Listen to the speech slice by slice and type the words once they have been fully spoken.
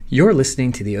You're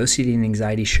listening to the OCD and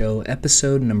Anxiety Show,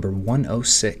 episode number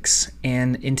 106.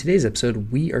 And in today's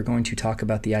episode, we are going to talk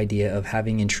about the idea of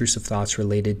having intrusive thoughts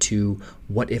related to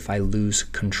what if I lose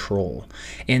control?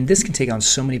 And this can take on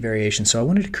so many variations. So I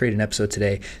wanted to create an episode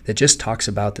today that just talks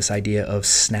about this idea of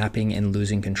snapping and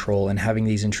losing control and having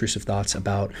these intrusive thoughts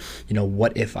about,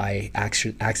 what if I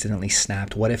accidentally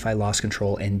snapped? What if I lost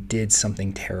control and did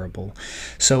something terrible?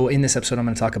 So in this episode, I'm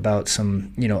going to talk about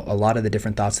some, a lot of the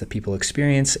different thoughts that people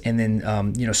experience, and then,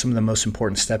 some of the most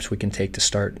important steps we can take to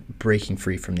start breaking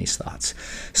free from these thoughts.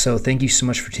 So thank you so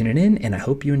much for tuning in, and I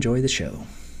hope you enjoy the show.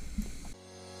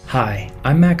 Hi,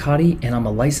 I'm Matt Cotty, and I'm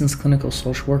a licensed clinical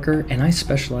social worker, and I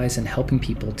specialize in helping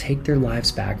people take their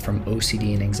lives back from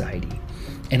OCD and anxiety.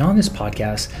 And on this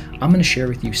podcast, I'm going to share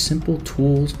with you simple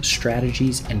tools,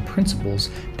 strategies, and principles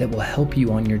that will help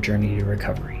you on your journey to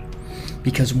recovery.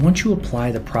 Because once you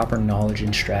apply the proper knowledge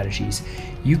and strategies,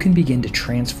 you can begin to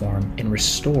transform and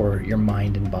restore your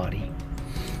mind and body.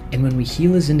 And when we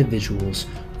heal as individuals,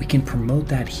 we can promote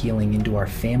that healing into our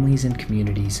families and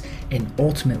communities and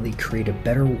ultimately create a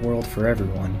better world for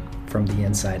everyone from the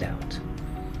inside out.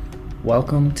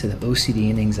 Welcome to the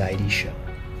OCD and Anxiety Show.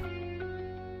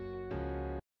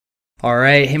 All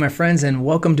right, hey my friends, and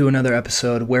welcome to another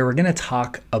episode where we're going to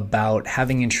talk about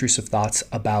having intrusive thoughts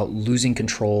about losing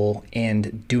control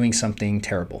and doing something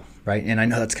terrible, right? And I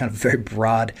know that's kind of a very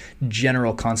broad,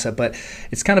 general concept, but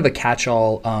it's kind of a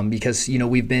catch-all because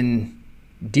we've been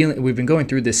going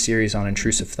through this series on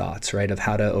intrusive thoughts, right? Of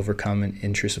how to overcome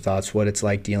intrusive thoughts, what it's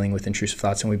like dealing with intrusive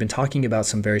thoughts, and we've been talking about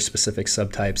some very specific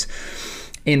subtypes.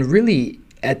 And really,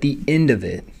 at the end of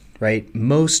it, right,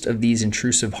 most of these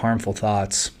intrusive, harmful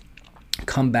thoughts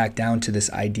come back down to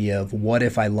this idea of what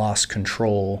if I lost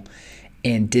control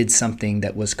and did something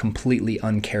that was completely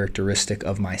uncharacteristic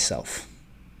of myself,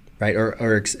 right?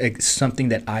 Or something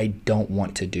that I don't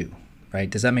want to do, right?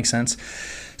 Does that make sense?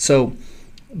 So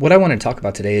what I want to talk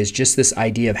about today is just this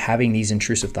idea of having these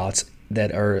intrusive thoughts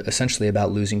that are essentially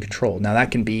about losing control. Now that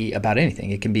can be about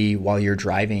anything. It can be while you're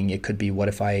driving. It could be, what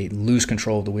if I lose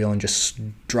control of the wheel and just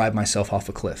drive myself off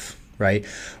a cliff? Right?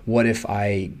 What if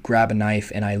I grab a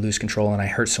knife and I lose control and I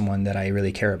hurt someone that I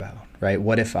really care about? Right?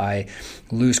 What if I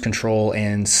lose control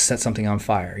and set something on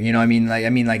fire?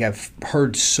 I've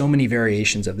heard so many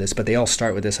variations of this, but they all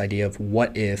start with this idea of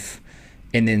what if,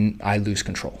 and then I lose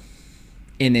control,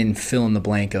 and then fill in the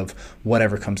blank of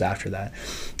whatever comes after that.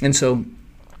 And so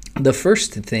the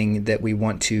first thing that we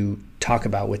want to talk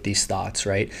about with these thoughts,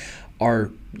 right, are,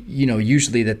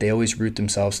 usually that they always root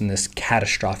themselves in this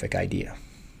catastrophic idea.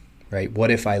 Right?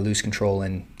 What if I lose control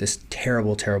and this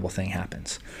terrible, terrible thing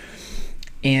happens?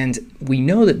 And we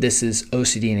know that this is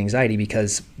OCD and anxiety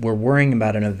because we're worrying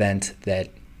about an event that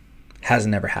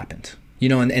hasn't ever happened.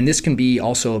 And this can be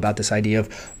also about this idea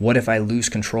of what if I lose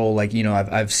control?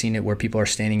 I've seen it where people are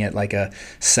standing at like a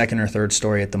second or third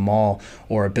story at the mall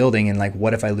or a building, and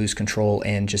what if I lose control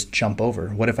and just jump over?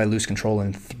 What if I lose control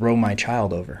and throw my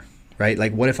child over?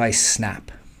 Right? What if I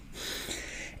snap?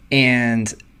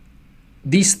 And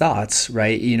these thoughts,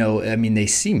 right, they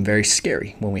seem very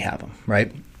scary when we have them,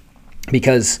 right?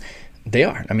 Because they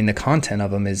are. The content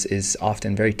of them is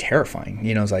often very terrifying.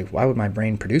 It's like, why would my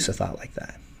brain produce a thought like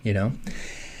that,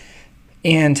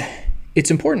 And it's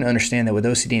important to understand that with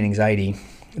OCD and anxiety,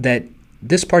 that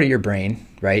this part of your brain,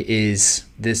 right, is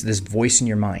this voice in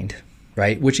your mind,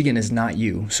 right, which again is not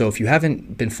you. So if you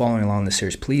haven't been following along this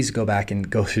series, please go back and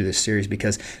go through this series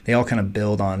because they all kind of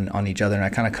build on each other, and I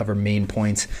kind of cover main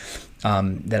points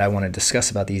that I want to discuss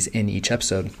about these in each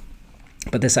episode.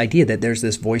 But this idea that there's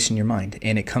this voice in your mind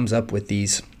and it comes up with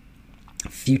these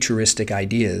futuristic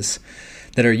ideas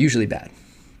that are usually bad.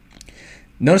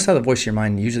 Notice how the voice in your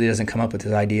mind usually doesn't come up with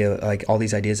this idea, like all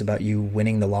these ideas about you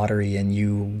winning the lottery and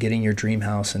you getting your dream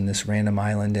house in this random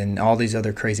island and all these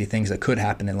other crazy things that could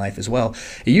happen in life as well.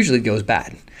 It usually goes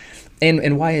bad.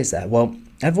 And why is that? Well,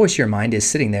 that voice in your mind is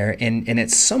sitting there, and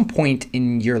at some point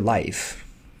in your life,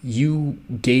 you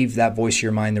gave that voice of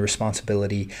your mind the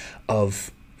responsibility of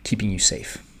keeping you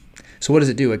safe. So what does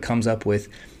it do? It comes up with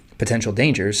potential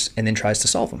dangers and then tries to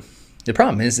solve them. The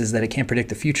problem is that it can't predict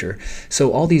the future.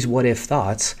 So all these what if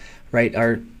thoughts, right,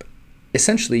 are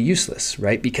essentially useless,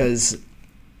 right? Because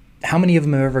how many of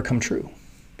them have ever come true?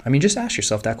 Just ask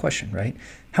yourself that question, right?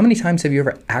 How many times have you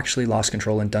ever actually lost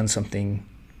control and done something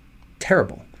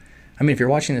terrible? If you're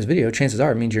watching this video, chances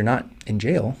are it means you're not in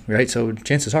jail, right? So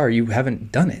chances are you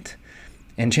haven't done it.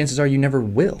 And chances are you never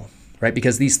will, right?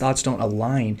 Because these thoughts don't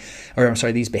align,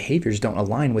 these behaviors don't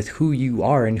align with who you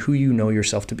are and who you know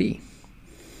yourself to be.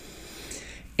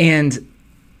 And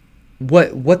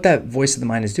what that voice of the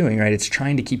mind is doing, right? It's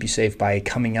trying to keep you safe by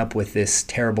coming up with this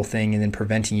terrible thing and then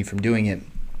preventing you from doing it.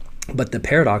 But the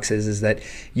paradox is that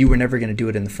you were never going to do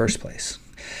it in the first place.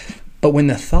 But when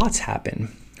the thoughts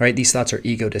happen, right, these thoughts are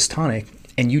ego dystonic,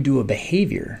 and you do a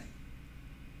behavior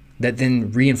that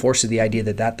then reinforces the idea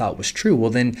that that thought was true, well,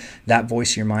 then that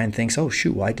voice in your mind thinks, oh,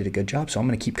 shoot, well, I did a good job, so I'm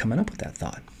going to keep coming up with that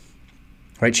thought.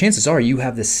 Right? Chances are you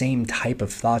have the same type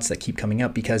of thoughts that keep coming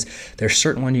up because there's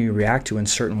certain ones you react to and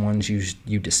certain ones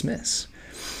you dismiss.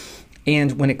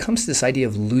 And when it comes to this idea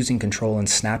of losing control and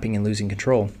snapping and losing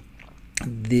control,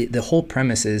 the whole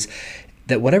premise is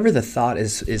that whatever the thought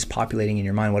is populating in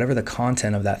your mind, whatever the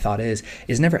content of that thought is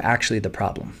never actually the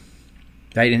problem.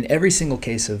 Right? In every single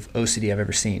case of OCD I've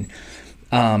ever seen,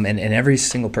 and every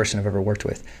single person I've ever worked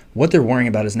with, what they're worrying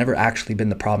about has never actually been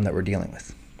the problem that we're dealing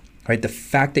with. Right? The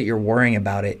fact that you're worrying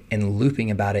about it and looping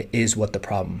about it is what the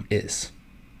problem is.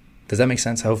 Does that make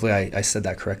sense? Hopefully I said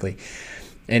that correctly.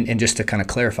 And just to kind of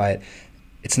clarify it,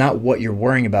 it's not what you're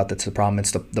worrying about that's the problem.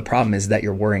 It's the problem is that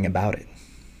you're worrying about it.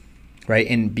 Right?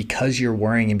 And because you're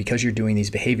worrying and because you're doing these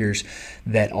behaviors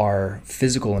that are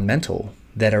physical and mental,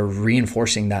 that are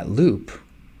reinforcing that loop,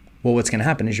 well, what's going to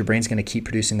happen is your brain's going to keep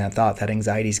producing that thought. That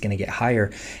anxiety is going to get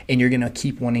higher, and you're going to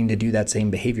keep wanting to do that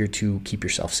same behavior to keep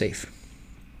yourself safe.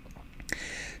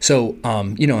 So,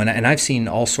 and I've seen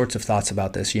all sorts of thoughts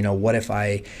about this. What if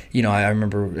I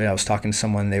remember I was talking to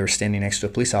someone, they were standing next to a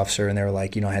police officer, and they were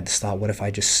like, I had this thought, what if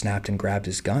I just snapped and grabbed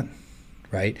his gun,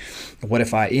 right? What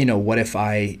if I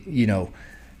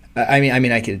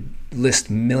could list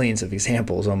millions of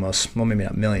examples almost, well, maybe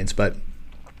not millions, but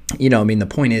the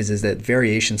point is that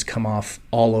variations come off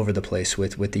all over the place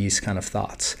with these kind of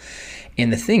thoughts.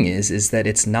 And the thing is that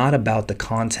it's not about the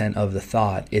content of the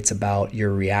thought. It's about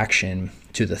your reaction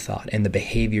to the thought and the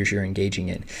behaviors you're engaging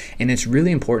in. And it's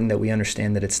really important that we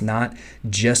understand that it's not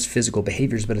just physical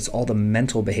behaviors, but it's all the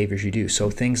mental behaviors you do. So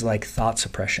things like thought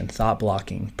suppression, thought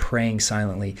blocking, praying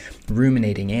silently,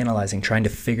 ruminating, analyzing, trying to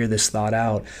figure this thought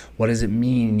out. What does it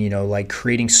mean? Like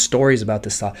creating stories about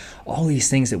this thought. All these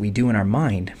things that we do in our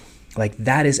mind, like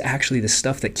that is actually the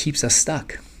stuff that keeps us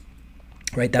stuck.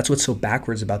 Right? That's what's so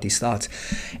backwards about these thoughts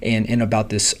and about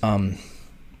this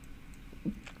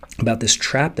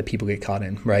trap that people get caught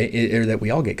in, right? Or that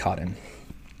we all get caught in,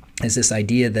 is this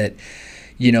idea that,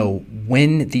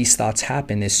 when these thoughts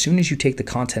happen, as soon as you take the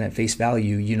content at face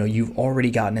value, you've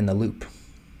already gotten in the loop,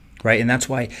 right? And that's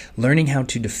why learning how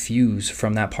to diffuse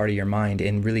from that part of your mind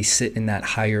and really sit in that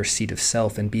higher seat of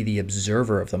self and be the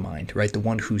observer of the mind, right? The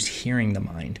one who's hearing the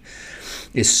mind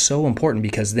is so important,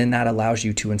 because then that allows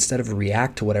you to, instead of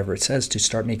react to whatever it says, to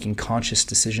start making conscious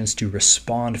decisions to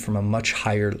respond from a much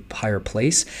higher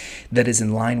place that is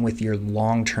in line with your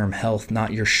long-term health,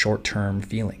 not your short-term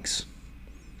feelings.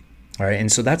 All right,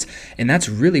 and so that's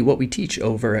really what we teach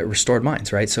over at Restored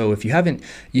Minds, right? So if you haven't,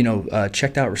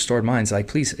 checked out Restored Minds, like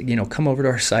please, come over to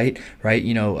our site, right?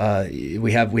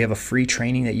 We have a free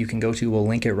training that you can go to. We'll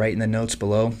link it right in the notes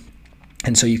below.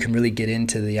 And so you can really get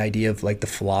into the idea of like the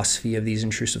philosophy of these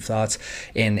intrusive thoughts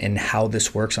and how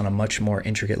this works on a much more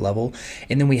intricate level.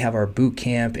 And then we have our boot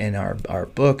camp and our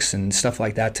books and stuff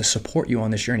like that to support you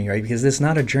on this journey, right? Because it's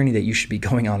not a journey that you should be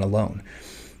going on alone.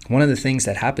 One of the things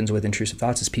that happens with intrusive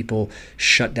thoughts is people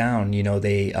shut down,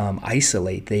 they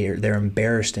isolate, they're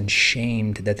embarrassed and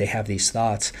shamed that they have these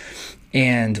thoughts.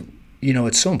 And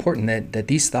it's so important that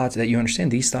these thoughts, that you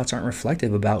understand these thoughts aren't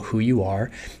reflective about who you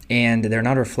are, and they're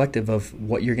not reflective of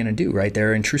what you're going to do, right?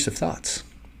 They're intrusive thoughts.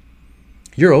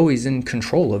 You're always in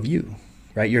control of you,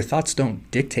 right? Your thoughts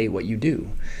don't dictate what you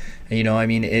do.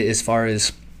 As far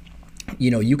as,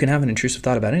 you can have an intrusive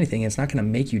thought about anything, and it's not going to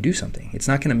make you do something. It's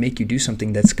not going to make you do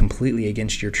something that's completely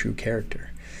against your true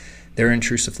character. They're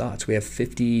intrusive thoughts. We have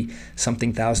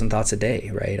 50-something thousand thoughts a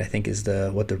day, right? I think is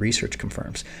what the research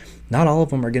confirms. Not all of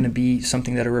them are going to be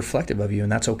something that are reflective of you,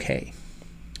 and that's okay.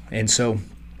 And so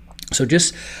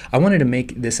I wanted to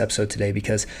make this episode today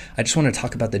because I just want to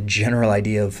talk about the general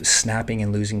idea of snapping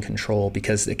and losing control,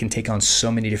 because it can take on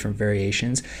so many different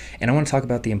variations. And I want to talk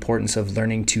about the importance of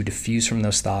learning to diffuse from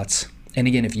those thoughts. And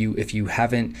again, if you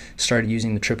haven't started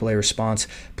using the AAA response,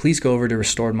 please go over to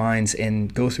Restored Minds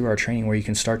and go through our training where you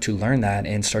can start to learn that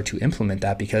and start to implement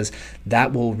that, because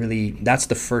that's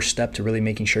the first step to really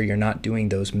making sure you're not doing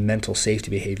those mental safety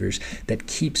behaviors that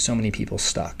keep so many people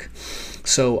stuck.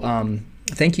 So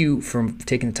thank you for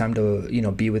taking the time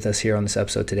to be with us here on this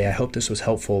episode today. I hope this was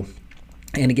helpful.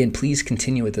 And again, please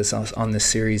continue with this on this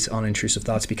series on intrusive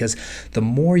thoughts, because the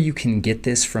more you can get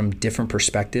this from different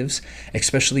perspectives,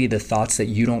 especially the thoughts that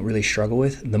you don't really struggle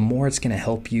with, the more it's going to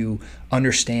help you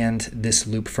understand this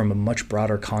loop from a much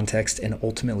broader context and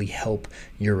ultimately help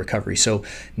your recovery. So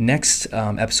next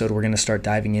episode, we're going to start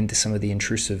diving into some of the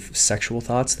intrusive sexual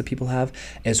thoughts that people have,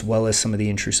 as well as some of the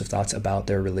intrusive thoughts about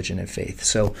their religion and faith.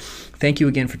 So thank you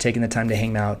again for taking the time to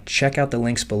hang out. Check out the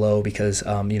links below, because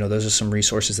those are some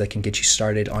resources that can get you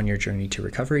started on your journey to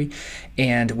recovery.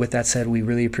 And with that said, we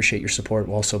really appreciate your support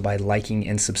also by liking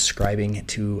and subscribing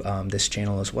to this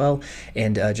channel as well.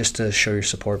 And just to show your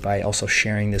support by also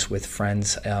sharing this with friends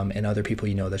and other people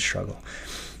you know that struggle.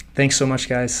 Thanks so much,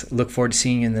 guys. Look forward to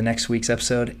seeing you in the next week's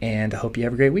episode, and I hope you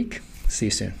have a great week. See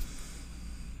you soon.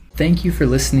 Thank you for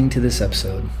listening to this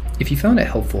episode. If you found it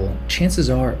helpful,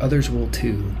 chances are others will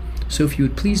too. So if you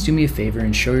would please do me a favor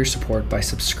and show your support by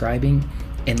subscribing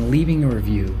and leaving a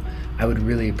review, I would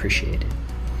really appreciate it.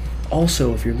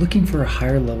 Also, if you're looking for a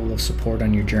higher level of support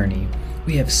on your journey,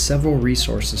 we have several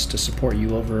resources to support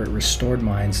you over at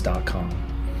restoredminds.com.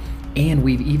 And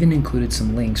we've even included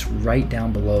some links right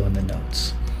down below in the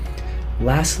notes.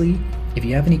 Lastly, if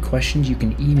you have any questions, you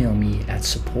can email me at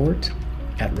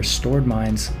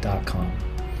support@restoredminds.com.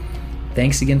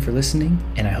 Thanks again for listening,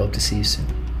 and I hope to see you soon.